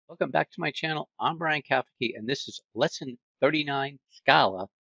Welcome back to my channel. I'm Brian Kafke, and this is lesson 39, Scala,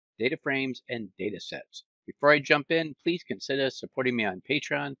 Dataframes and Datasets. Before I jump in, please consider supporting me on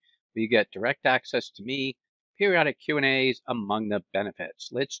Patreon, where you get direct access to me, periodic Q&As, among the benefits.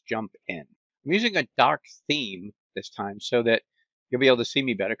 Let's jump in. I'm using a dark theme this time so that you'll be able to see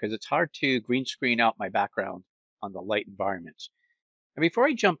me better, because it's hard to green screen out my background on the light environments. And before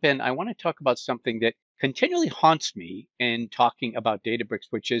I jump in, I want to talk about something that continually haunts me in talking about Databricks,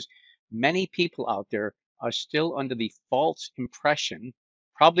 which is many people out there are still under the false impression,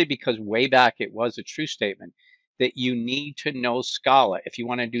 probably because way back it was a true statement, that you need to know Scala if you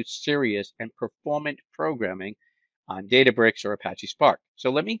want to do serious and performant programming on Databricks or Apache Spark.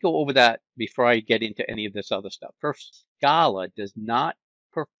 So let me go over that before I get into any of this other stuff. First, Scala does not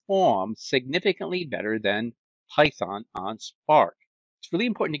perform significantly better than Python on Spark. It's really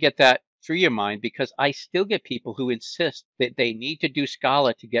important to get that through your mind, because I still get people who insist that they need to do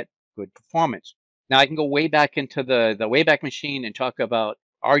Scala to get good performance. Now I can go way back into the Wayback Machine and talk about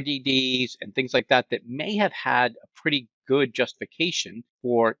RDDs and things like that that may have had a pretty good justification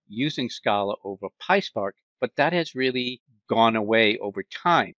for using Scala over PySpark, but that has really gone away over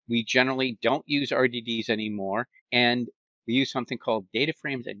time. We generally don't use RDDs anymore, and we use something called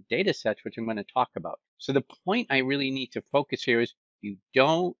Dataframes and Datasets, which I'm going to talk about. So the point I really need to focus here is you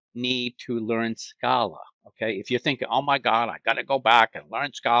don't need to learn Scala, okay? If you're thinking, oh my God, I got to go back and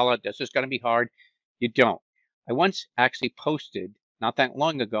learn Scala, this is going to be hard, you don't. I once actually posted not that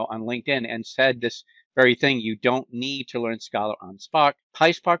long ago on LinkedIn and said this very thing: you don't need to learn Scala on Spark.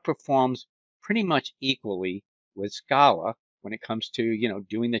 PySpark performs pretty much equally with Scala when it comes to,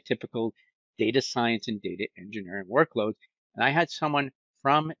 doing the typical data science and data engineering workloads. And I had someone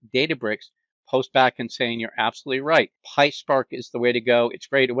from Databricks post back and saying, you're absolutely right. PySpark is the way to go. It's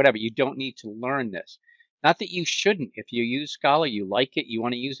great or whatever. You don't need to learn this. Not that you shouldn't. If you use Scala, you like it, you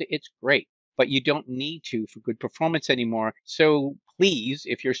want to use it, it's great. But you don't need to for good performance anymore. So please,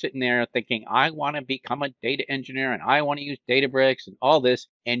 if you're sitting there thinking, I want to become a data engineer and I want to use Databricks and all this,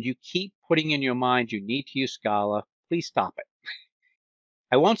 and you keep putting in your mind you need to use Scala, please stop it.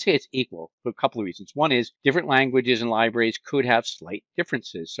 I won't say it's equal for a couple of reasons. One is different languages and libraries could have slight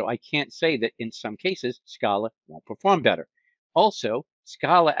differences. So I can't say that in some cases Scala won't perform better. Also,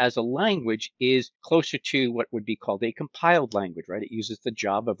 Scala as a language is closer to what would be called a compiled language, right? It uses the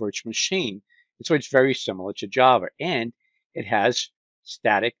Java virtual machine. And so it's very similar to Java. And it has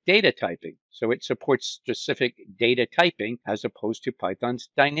static data typing. So it supports specific data typing as opposed to Python's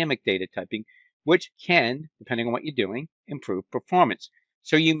dynamic data typing, which can, depending on what you're doing, improve performance.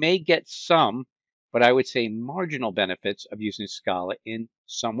 So you may get some, but I would say marginal benefits of using Scala in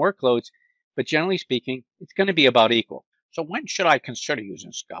some workloads, but generally speaking, it's going to be about equal. So when should I consider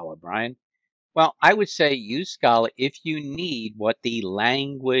using Scala, Brian? Well, I would say use Scala if you need what the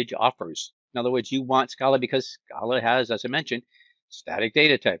language offers. In other words, you want Scala because Scala has, as I mentioned, static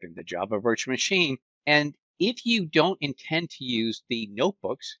data typing, the Java virtual machine. And if you don't intend to use the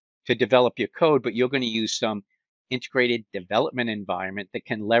notebooks to develop your code, but you're going to use some integrated development environment that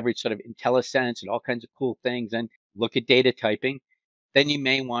can leverage sort of IntelliSense and all kinds of cool things and look at data typing, then you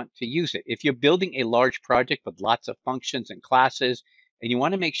may want to use it. If you're building a large project with lots of functions and classes, and you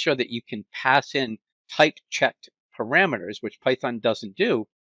want to make sure that you can pass in type-checked parameters, which Python doesn't do,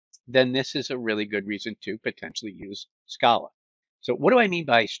 then this is a really good reason to potentially use Scala. So what do I mean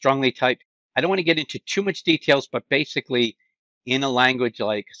by strongly typed? I don't want to get into too much details, but basically in a language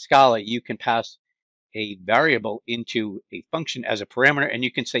like Scala, you can pass a variable into a function as a parameter, and you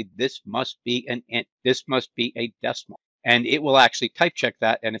can say this must be an int, this must be a decimal, and it will actually type check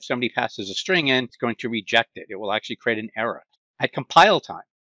that. And if somebody passes a string in, it's going to reject it. It will actually create an error at compile time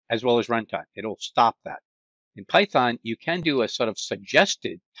as well as runtime. It'll stop that. In Python, you can do a sort of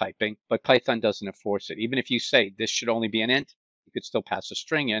suggested typing, but Python doesn't enforce it. Even if you say this should only be an int, you could still pass a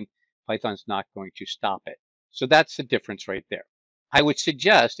string in. Python's not going to stop it. So that's the difference right there. I would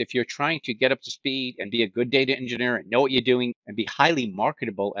suggest if you're trying to get up to speed and be a good data engineer and know what you're doing and be highly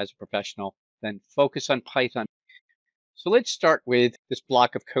marketable as a professional, then focus on Python. So let's start with this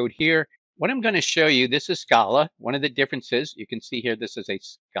block of code here. What I'm going to show you, this is Scala. One of the differences, you can see here, this is a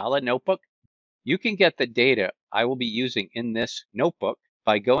Scala notebook. You can get the data I will be using in this notebook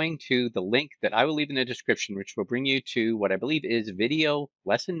by going to the link that I will leave in the description, which will bring you to what I believe is video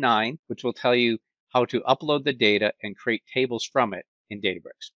lesson 9, which will tell you how to upload the data and create tables from it in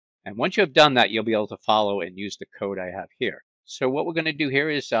Databricks. And once you have done that, you'll be able to follow and use the code I have here. So what we're going to do here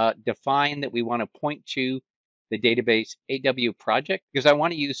is define that we want to point to the database AW project, because I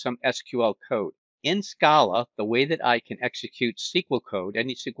want to use some SQL code. In Scala, the way that I can execute SQL code,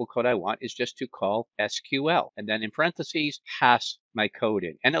 any SQL code I want, is just to call SQL and then in parentheses pass my code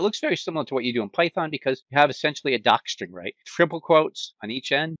in. And it looks very similar to what you do in Python because you have essentially a doc string, right? Triple quotes on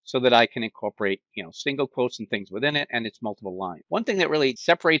each end so that I can incorporate, single quotes and things within it, and it's multiple lines. One thing that really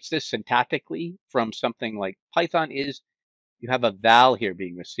separates this syntactically from something like Python is you have a val here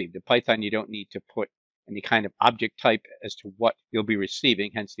being received. In Python, you don't need to put any kind of object type as to what you'll be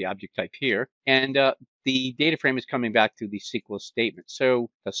receiving, hence the object type here. And the data frame is coming back through the SQL statement. So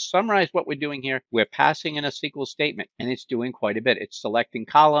to summarize what we're doing here, we're passing in a SQL statement, and it's doing quite a bit. It's selecting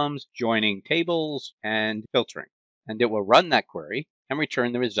columns, joining tables, and filtering. And it will run that query and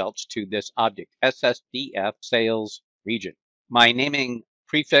return the results to this object, SSDF sales region. My naming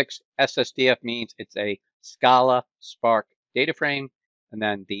prefix SSDF means it's a Scala Spark data frame, and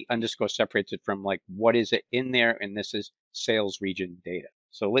then the underscore separates it from like what is it in there, and this is sales region data.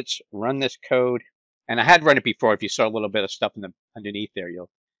 So let's run this code. And I had run it before. If you saw a little bit of stuff in the underneath there, you'll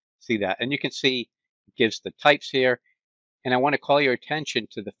see that. And you can see it gives the types here. And I want to call your attention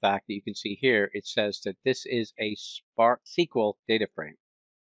to the fact that you can see here, it says that this is a Spark SQL data frame.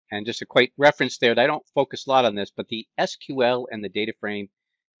 And just a quick reference there, I don't focus a lot on this, but the SQL and the data frame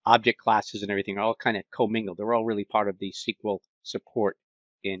object classes and everything are all kind of commingled. They're all really part of the SQL support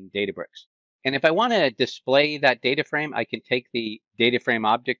in Databricks. And if I want to display that data frame, I can take the data frame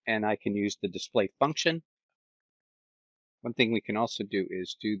object and I can use the display function. One thing we can also do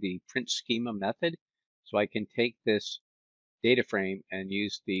is do the print schema method. So I can take this data frame and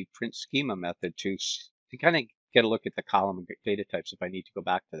use the print schema method to kind of get a look at the column and data types if I need to go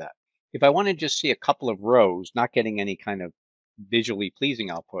back to that. If I want to just see a couple of rows, not getting any kind of visually pleasing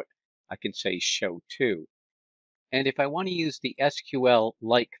output, I can say show to. And if I want to use the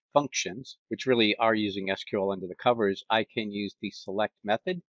SQL-like functions, which really are using SQL under the covers, I can use the select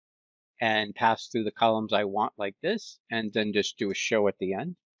method and pass through the columns I want like this, and then just do a show at the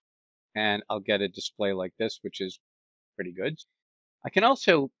end. And I'll get a display like this, which is pretty good. I can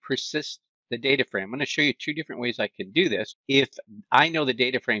also persist the data frame. I'm going to show you two different ways I can do this. If I know the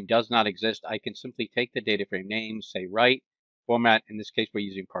data frame does not exist, I can simply take the data frame name, say write, format, in this case we're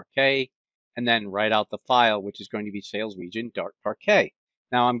using Parquet, and then write out the file, which is going to be sales region .parquet.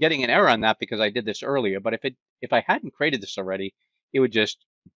 Now I'm getting an error on that because I did this earlier, but if I hadn't created this already, it would just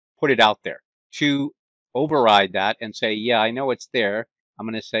put it out there. To override that and say, yeah, I know it's there, I'm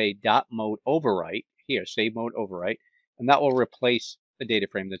going to say .mode overwrite, here, save mode overwrite, and that will replace the data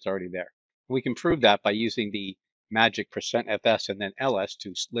frame that's already there. We can prove that by using the magic %fs and then ls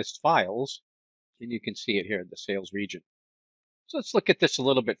to list files, and you can see it here, the sales region. So let's look at this a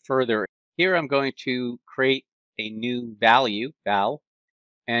little bit further. Here I'm going to create a new value, val,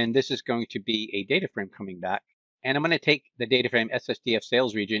 and this is going to be a data frame coming back. And I'm going to take the data frame SSDF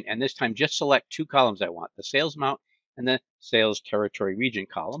sales region, and this time just select two columns I want, the sales amount and the sales territory region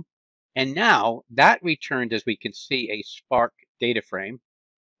column. And now that returned, as we can see, a Spark data frame.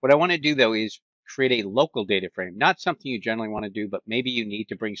 What I want to do though is create a local data frame, not something you generally want to do, but maybe you need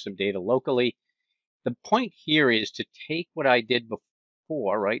to bring some data locally. The point here is to take what I did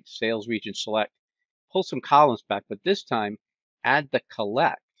before, right? Sales region select, pull some columns back, but this time add the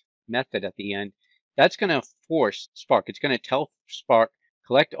collect method at the end. That's going to force Spark. It's going to tell Spark,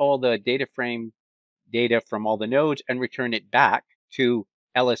 collect all the data frame data from all the nodes and return it back to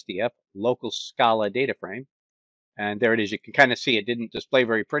LSDF, local Scala data frame. And there it is. You can kind of see it didn't display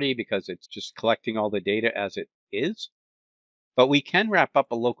very pretty because it's just collecting all the data as it is. But we can wrap up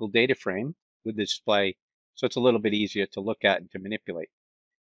a local data frame with the display, so it's a little bit easier to look at and to manipulate.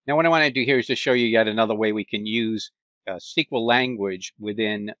 Now what I want to do here is to show you yet another way we can use SQL language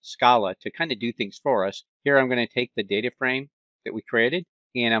within Scala to kind of do things for us. Here I'm going to take the data frame that we created,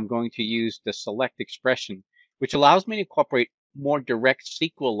 and I'm going to use the select expression, which allows me to incorporate more direct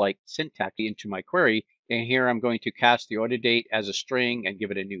SQL-like syntax into my query. And here I'm going to cast the order date as a string and give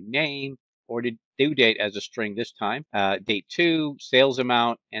it a new name, order due date as a string this time, date 2, sales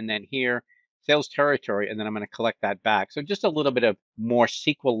amount, and then here, sales territory, and then I'm going to collect that back. So just a little bit of more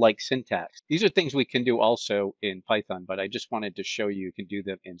SQL-like syntax. These are things we can do also in Python, but I just wanted to show you can do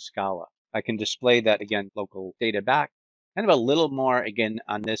them in Scala. I can display that, again, local data back. Kind of a little more, again,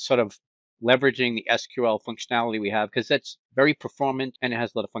 on this sort of leveraging the SQL functionality we have, because that's very performant and it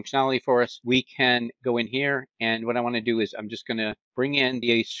has a lot of functionality for us. We can go in here, and what I want to do is I'm just going to bring in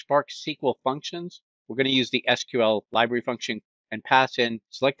the Spark SQL functions. We're going to use the SQL library function and pass in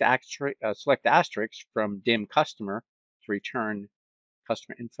select the asterisk from dim customer to return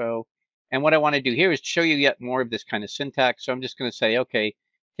customer info. And what I want to do here is show you yet more of this kind of syntax. So I'm just going to say, okay,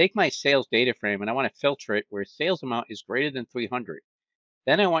 take my sales data frame and I want to filter it where sales amount is greater than 300.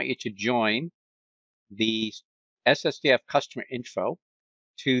 Then I want you to join the SSDF customer info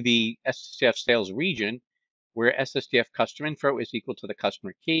to the SSDF sales region, where SSDF customer info is equal to the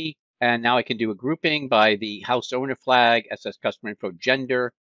customer key. And now I can do a grouping by the house owner flag, SS customer info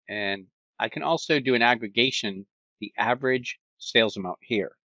gender, and I can also do an aggregation, the average sales amount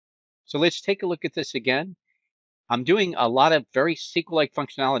here. So let's take a look at this again. I'm doing a lot of very SQL-like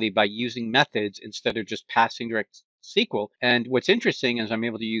functionality by using methods instead of just passing direct SQL. And what's interesting is I'm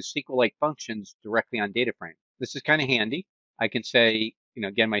able to use SQL-like functions directly on Dataframe. This is kind of handy. I can say,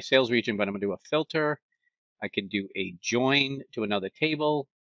 again, my sales region, but I'm going to do a filter. I can do a join to another table,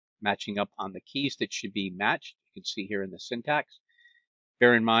 matching up on the keys that should be matched. You can see here in the syntax.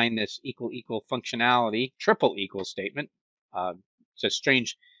 Bear in mind this equal functionality, triple equal statement. It's a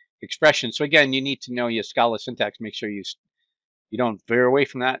strange expression. So again, you need to know your Scala syntax. Make sure you don't veer away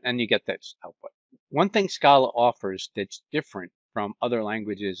from that, and you get this output. One thing Scala offers that's different from other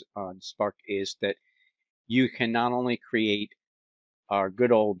languages on Spark is that you can not only create our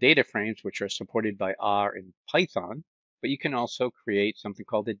good old data frames, which are supported by R and Python, but you can also create something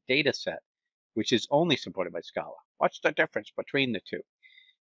called a data set, which is only supported by Scala. What's the difference between the two?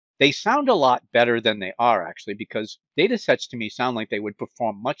 They sound a lot better than they are, actually, because data sets to me sound like they would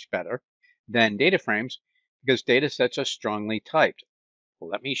perform much better than data frames because data sets are strongly typed.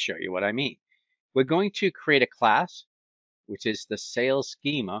 Well, let me show you what I mean. We're going to create a class, which is the sales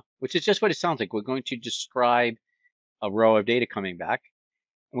schema, which is just what it sounds like. We're going to describe a row of data coming back.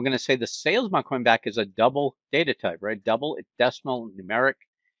 And we're going to say the sales amount coming back is a double data type, right? Double, it's decimal, numeric,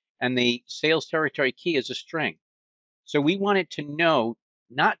 and the sales territory key is a string. So we want it to know,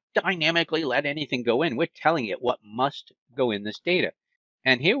 not dynamically let anything go in. We're telling it what must go in this data.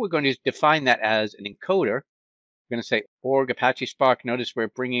 And here we're going to define that as an encoder. We're going to say org Apache Spark. Notice we're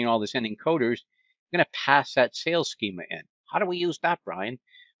bringing all this in encoders. We're going to pass that sales schema in. How do we use that, Brian?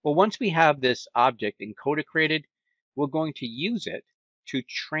 Well, once we have this object encoder created, we're going to use it to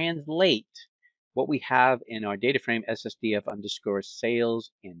translate what we have in our data frame SSDF underscore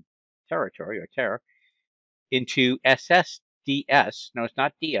sales in territory or ter into SSDS. No, it's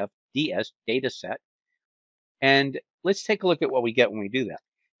not DF, DS, data set. And let's take a look at what we get when we do that.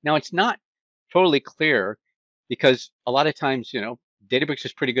 Now, it's not totally clear because a lot of times, Databricks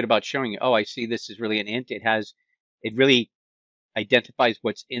is pretty good about showing you, oh, I see this is really an int. It really identifies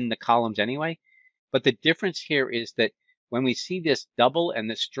what's in the columns anyway. But the difference here is that when we see this double and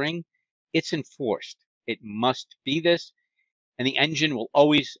the string, it's enforced. It must be this. And the engine will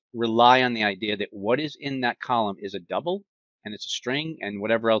always rely on the idea that what is in that column is a double and it's a string and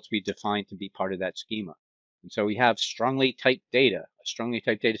whatever else we define to be part of that schema. And so we have strongly typed data, a strongly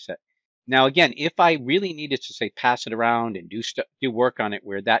typed data set. Now, again, if I really needed to say pass it around and do work on it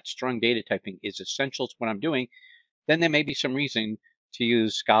where that strong data typing is essential to what I'm doing, then there may be some reason to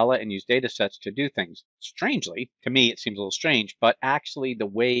use Scala and use data sets to do things. Strangely, to me, it seems a little strange, but actually the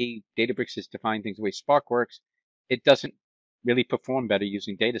way Databricks has defined things, the way Spark works, it doesn't really perform better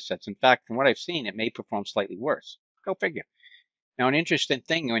using data sets. In fact, from what I've seen, it may perform slightly worse. Go figure. Now, an interesting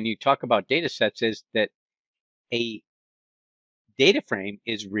thing when you talk about data sets is that a data frame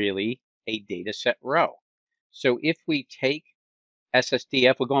is really a data set row. So if we take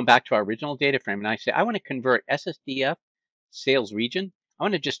SSDF, we're going back to our original data frame, and I say, I want to convert SSDF sales region. I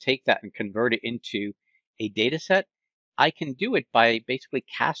want to just take that and convert it into a data set. I can do it by basically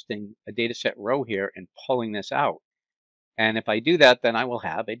casting a data set row here and pulling this out. And if I do that, then I will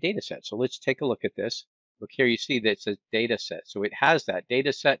have a data set. So let's take a look at this. Look here, you see that it says data set. So it has that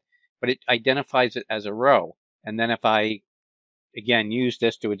data set, but it identifies it as a row. And then if I, again, use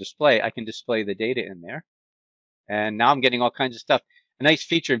this to a display, I can display the data in there. And now I'm getting all kinds of stuff. A nice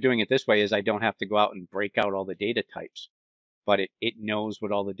feature of doing it this way is I don't have to go out and break out all the data types, but it knows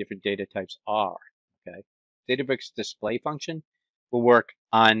what all the different data types are. Okay. Databricks display function will work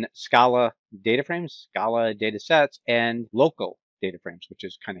on Scala data frames, Scala data sets, and local data frames, which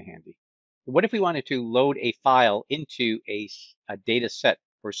is kind of handy. What if we wanted to load a file into a data set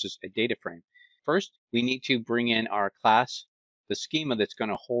versus a data frame? First, we need to bring in our class, the schema that's going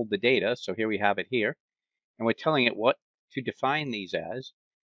to hold the data. So here we have it here. And we're telling it what to define these as.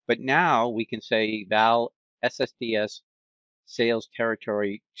 But now we can say val SSDS sales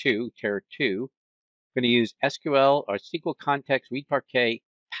territory 2, ter 2. I'm going to use SQL or SQL context read parquet,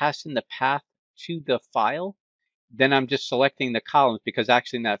 pass in the path to the file. Then I'm just selecting the columns because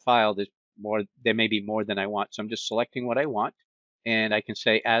actually in that file there may be more than I want. So I'm just selecting what I want. And I can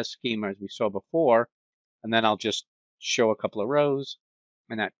say as schema as we saw before. And then I'll just show a couple of rows.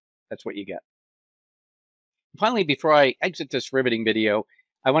 And that's what you get. Finally, before I exit this riveting video,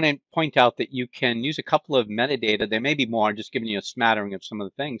 I want to point out that you can use a couple of metadata. There may be more, I'm just giving you a smattering of some of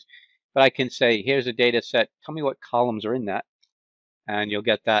the things. But I can say, here's a data set. Tell me what columns are in that, and you'll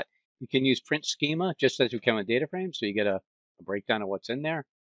get that. You can use print schema just as we can with Dataframes, so you get a breakdown of what's in there.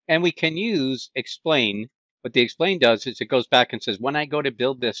 And we can use explain. What the explain does is it goes back and says, when I go to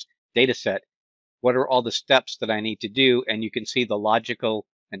build this data set, what are all the steps that I need to do? And you can see the logical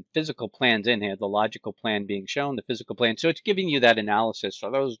and physical plans in here, the logical plan being shown, the physical plan. So it's giving you that analysis. For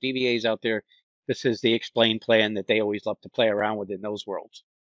those DBAs out there, this is the explain plan that they always love to play around with in those worlds.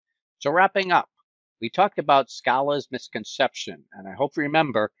 So wrapping up, we talked about Scala's misconception, and I hope you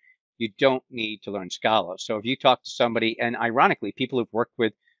remember you don't need to learn Scala. So if you talk to somebody, and ironically, people who've worked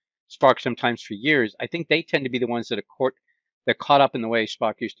with Spark sometimes for years, I think they tend to be the ones that are caught up in the way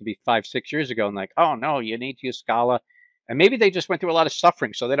Spark used to be 5, 6 years ago, and like, oh no, you need to use Scala. And maybe they just went through a lot of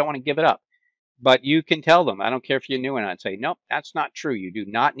suffering, so they don't want to give it up. But you can tell them, I don't care if you're new or not, say, nope, that's not true. You do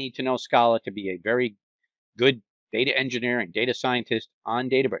not need to know Scala to be a very good data engineer and data scientist on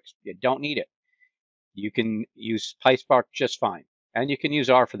Databricks. You don't need it. You can use PySpark just fine. And you can use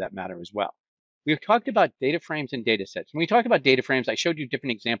R for that matter as well. We've talked about data frames and data sets. When we talked about data frames, I showed you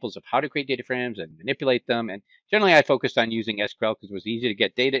different examples of how to create data frames and manipulate them. And generally, I focused on using SQL because it was easy to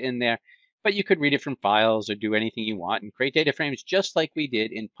get data in there. But you could read it from files or do anything you want and create data frames just like we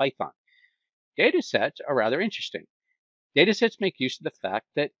did in Python. Data sets are rather interesting. Data sets make use of the fact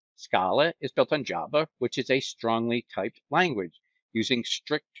that Scala is built on Java, which is a strongly typed language, using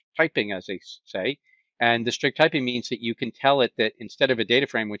strict typing, as they say. And the strict typing means that you can tell it that instead of a data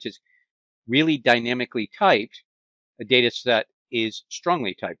frame, which is really dynamically typed, a data set is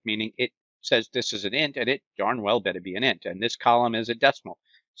strongly typed, meaning it says this is an int, and it darn well better be an int, and this column is a decimal.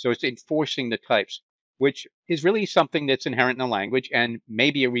 So it's enforcing the types, which is really something that's inherent in the language and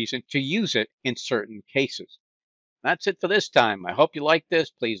maybe a reason to use it in certain cases. That's it for this time. I hope you like this.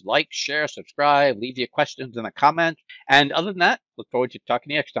 Please like, share, subscribe, leave your questions in the comments. And other than that, look forward to talking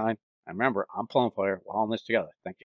to you next time. And remember, I'm pulling for you. We're all in this together. Thank you.